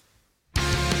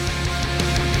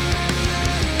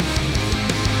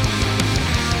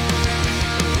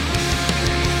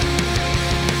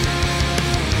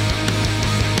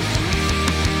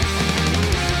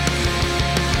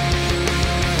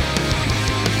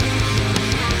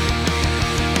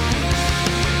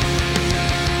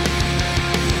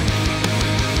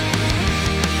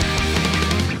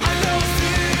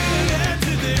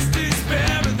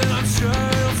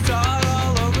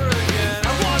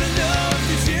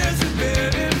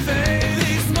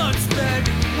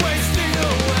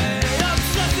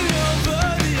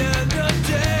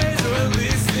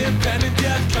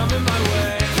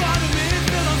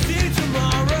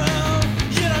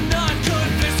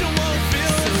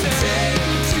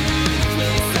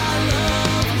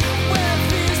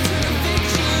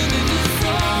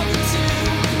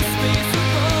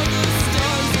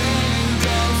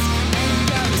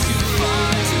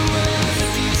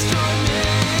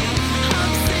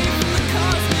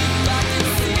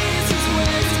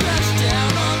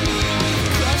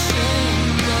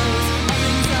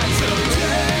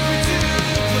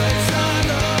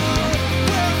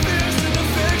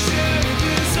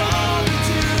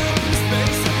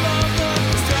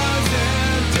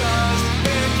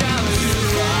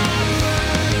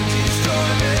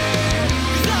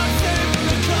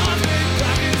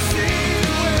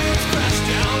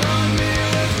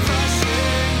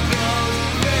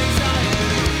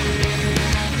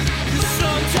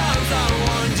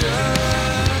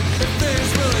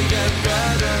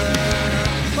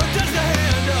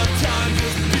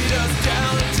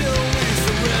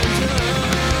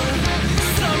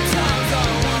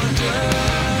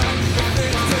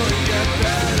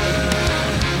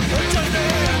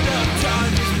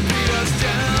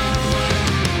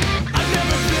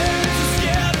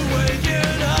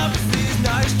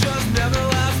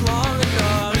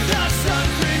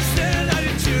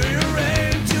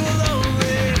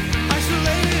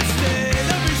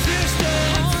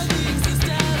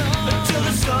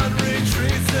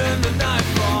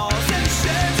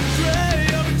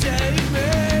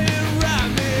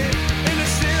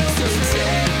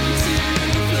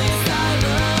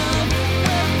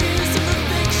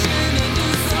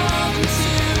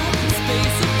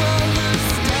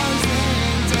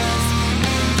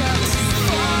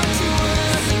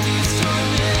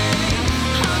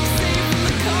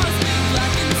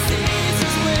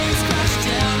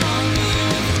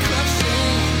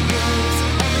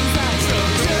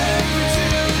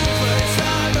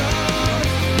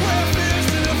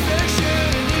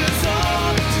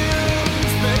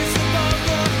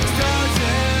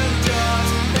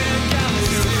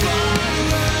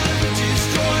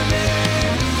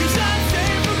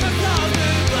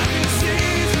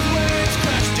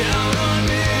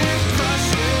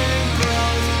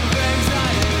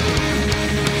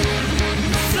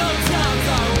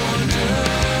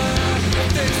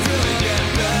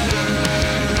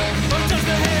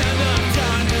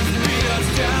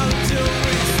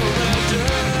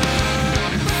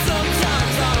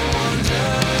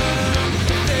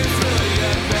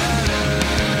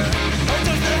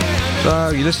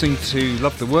 So you're listening to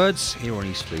Love the Words here on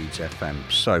East Leeds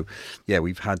FM. So, yeah,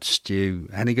 we've had Stu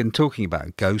Hennigan talking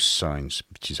about Ghost Signs,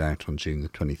 which is out on June the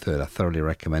 23rd. I thoroughly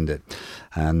recommend it.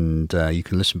 And you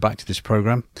can listen back to this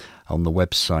programme on the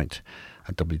website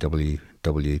at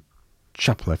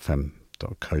www.chapelfm.co.uk.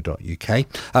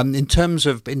 In terms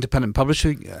of independent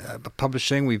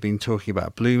publishing, we've been talking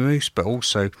about Blue Moose, but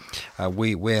also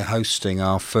we're hosting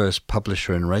our first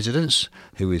publisher in residence,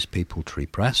 who is People Tree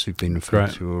Press, who've been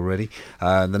referred to already.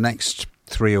 The next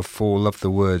 3 or 4 Love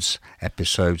the Words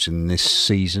episodes in this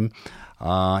season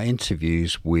are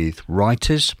interviews with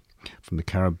writers from the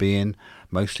Caribbean,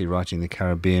 mostly writing the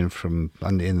Caribbean from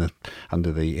within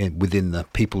the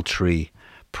People Tree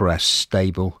Press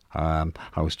stable. I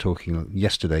was talking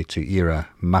yesterday to Ira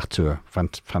Matur,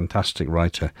 fantastic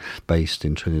writer based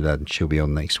in Trinidad, and she'll be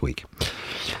on next week.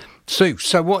 Sue,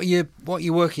 so what are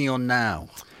you working on now?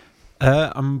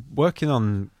 I'm working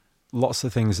on lots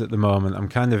of things at the moment. I'm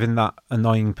kind of in that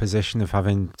annoying position of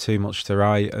having too much to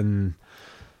write and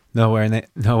nowhere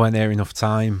near enough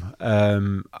time.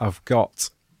 I've got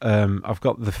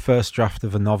the first draft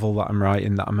of a novel that I'm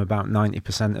writing that I'm about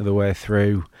 90% of the way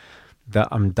through, that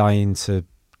I'm dying to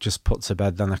just put to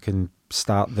bed, then I can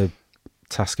start the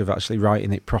task of actually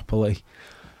writing it properly.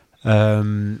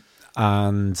 And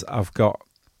I've got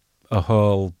a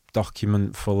whole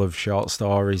document full of short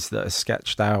stories that are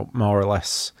sketched out, more or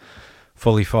less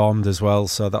fully formed as well,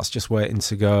 so that's just waiting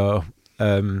to go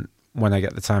when I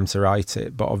get the time to write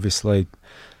it. But obviously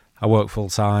I work full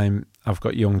time, I've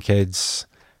got young kids,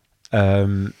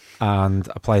 and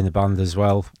I play in the band as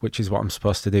well, which is what I'm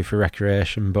supposed to do for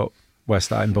recreation, but we're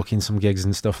starting booking some gigs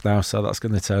and stuff now, so that's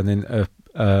going to turn into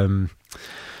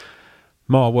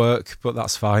more work, but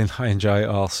that's fine. I enjoy it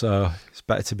all, so it's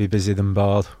better to be busy than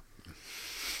bored.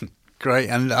 Great.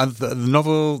 And the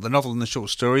novel and the short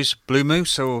stories, Blue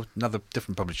Moose or another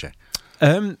different publisher?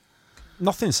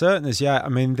 Nothing certain as yet. I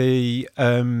mean, the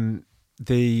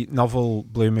novel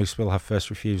Blue Moose will have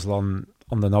first refusal on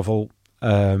the novel,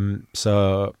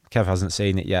 so Kev hasn't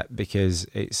seen it yet because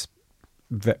it's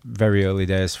very early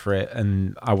days for it,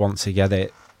 and I want to get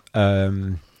it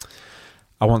in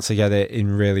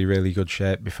really, really good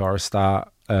shape before I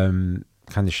start kind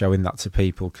of showing that to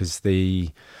people, because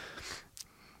the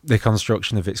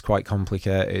construction of it's quite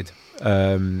complicated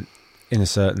in a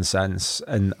certain sense,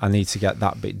 and I need to get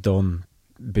that bit done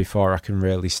before I can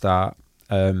really start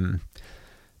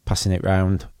passing it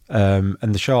round. And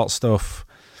the short stuff,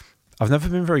 I've never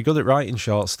been very good at writing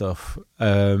short stuff.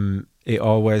 It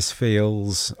always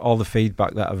feels, all the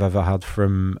feedback that I've ever had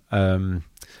from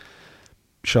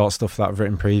short stuff that I've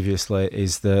written previously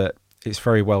is that it's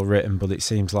very well written, but it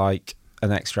seems like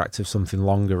an extract of something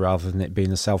longer rather than it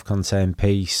being a self-contained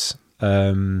piece.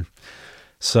 So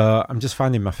I'm just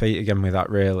finding my feet again with that,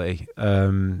 really.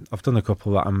 I've done a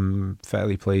couple that I'm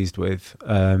fairly pleased with.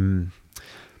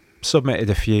 Submitted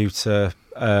a few to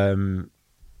kind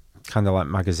of like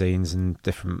magazines and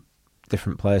different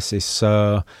places.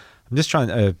 So I'm just trying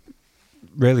to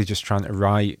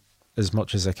write as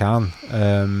much as I can.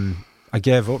 I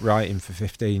gave up writing for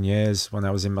 15 years when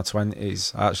I was in my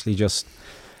 20s.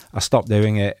 I stopped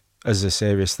doing it as a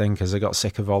serious thing because I got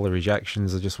sick of all the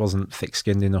rejections. I just wasn't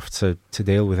thick-skinned enough to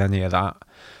deal with any of that.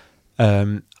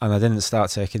 And I didn't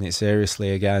start taking it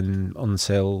seriously again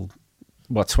until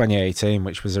 2018,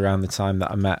 which was around the time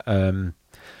that I met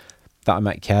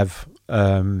Kev.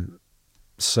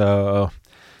 So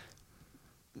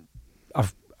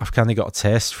I've kind of got a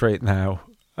taste for it now,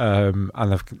 and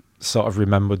I've sort of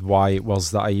remembered why it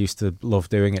was that I used to love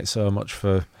doing it so much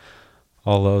for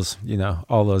all those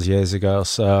years ago.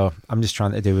 So I'm just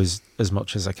trying to do as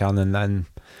much as I can, and then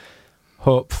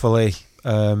hopefully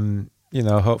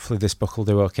this book will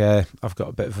do okay. I've got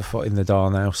a bit of a foot in the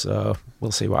door now, so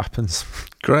we'll see what happens.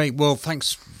 Great. Well,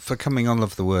 thanks for coming on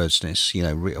Love the Words. And it's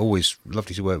always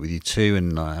lovely to work with you too,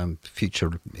 and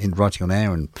future in writing on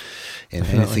air and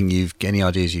any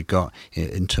ideas you've got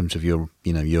in terms of your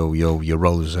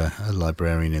role as a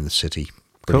librarian in the city.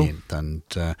 Brilliant. Cool. And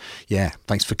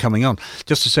thanks for coming on.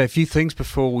 Just to say a few things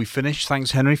before we finish. Thanks,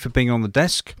 Henry, for being on the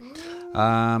desk,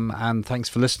 and thanks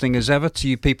for listening as ever to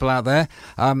you people out there.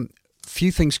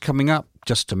 Few things coming up.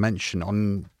 Just to mention,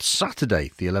 on Saturday,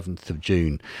 the 11th of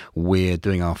June, we're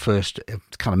doing our first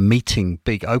kind of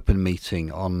big open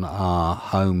meeting on our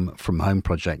Home From Home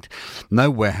project.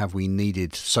 Nowhere have we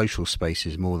needed social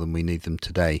spaces more than we need them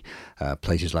today.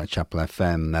 Places like Chapel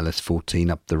FM, LS14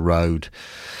 up the road,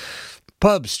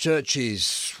 Pubs,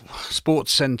 churches,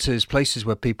 sports centres, places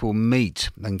where people meet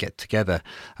and get together.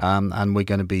 And we're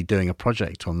going to be doing a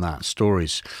project on that.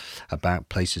 Stories about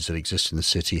places that exist in the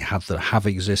city, that have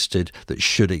existed, that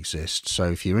should exist.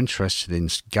 So if you're interested in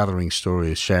gathering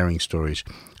stories, sharing stories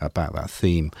about that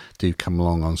theme, do come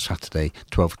along on Saturday,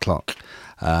 12 o'clock.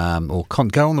 Or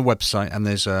go on the website and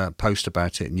there's a post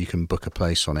about it and you can book a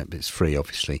place on it, but it's free,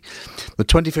 obviously. The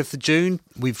 25th of June,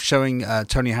 we're showing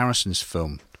Tony Harrison's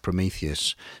film,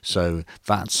 Prometheus, so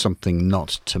that's something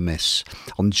not to miss.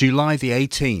 On July the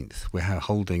 18th,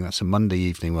 that's a Monday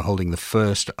evening, we're holding the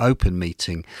first open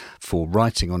meeting for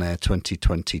Writing on Air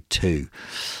 2022,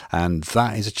 and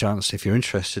that is a chance, if you're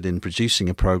interested in producing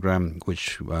a programme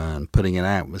which putting it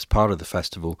out as part of the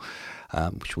festival,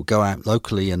 which will go out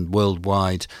locally and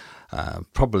worldwide,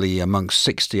 probably amongst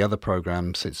 60 other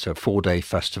programmes. It's a 4-day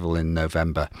festival in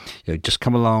November. Just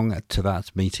come along to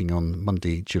that meeting on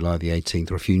Monday, July the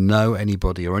 18th, or if you know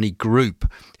anybody or any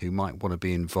group who might want to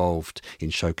be involved in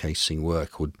showcasing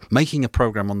work or making a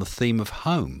programme on the theme of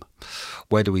home.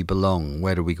 Where do we belong?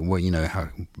 Where do we,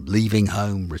 leaving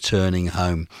home, returning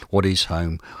home? What is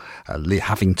home?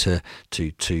 Having to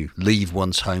leave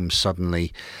one's home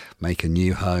suddenly, make a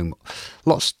new home.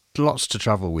 Lots to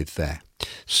travel with there.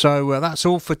 So that's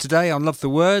all for today on Love the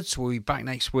Words. We'll be back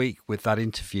next week with that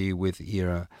interview with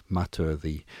Ira Matur,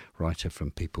 the writer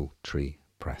from People Tree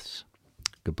Press.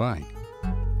 Goodbye.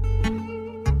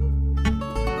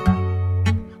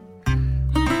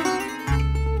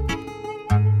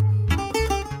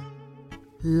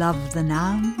 Love the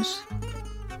nouns,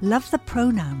 love the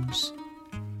pronouns,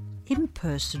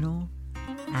 impersonal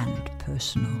and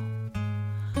personal.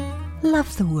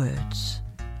 Love the words.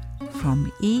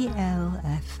 From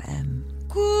ELFM.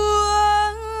 Quando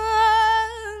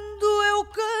eu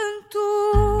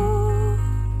canto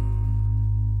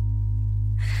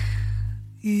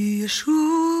e a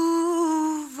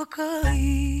chuva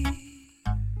cai.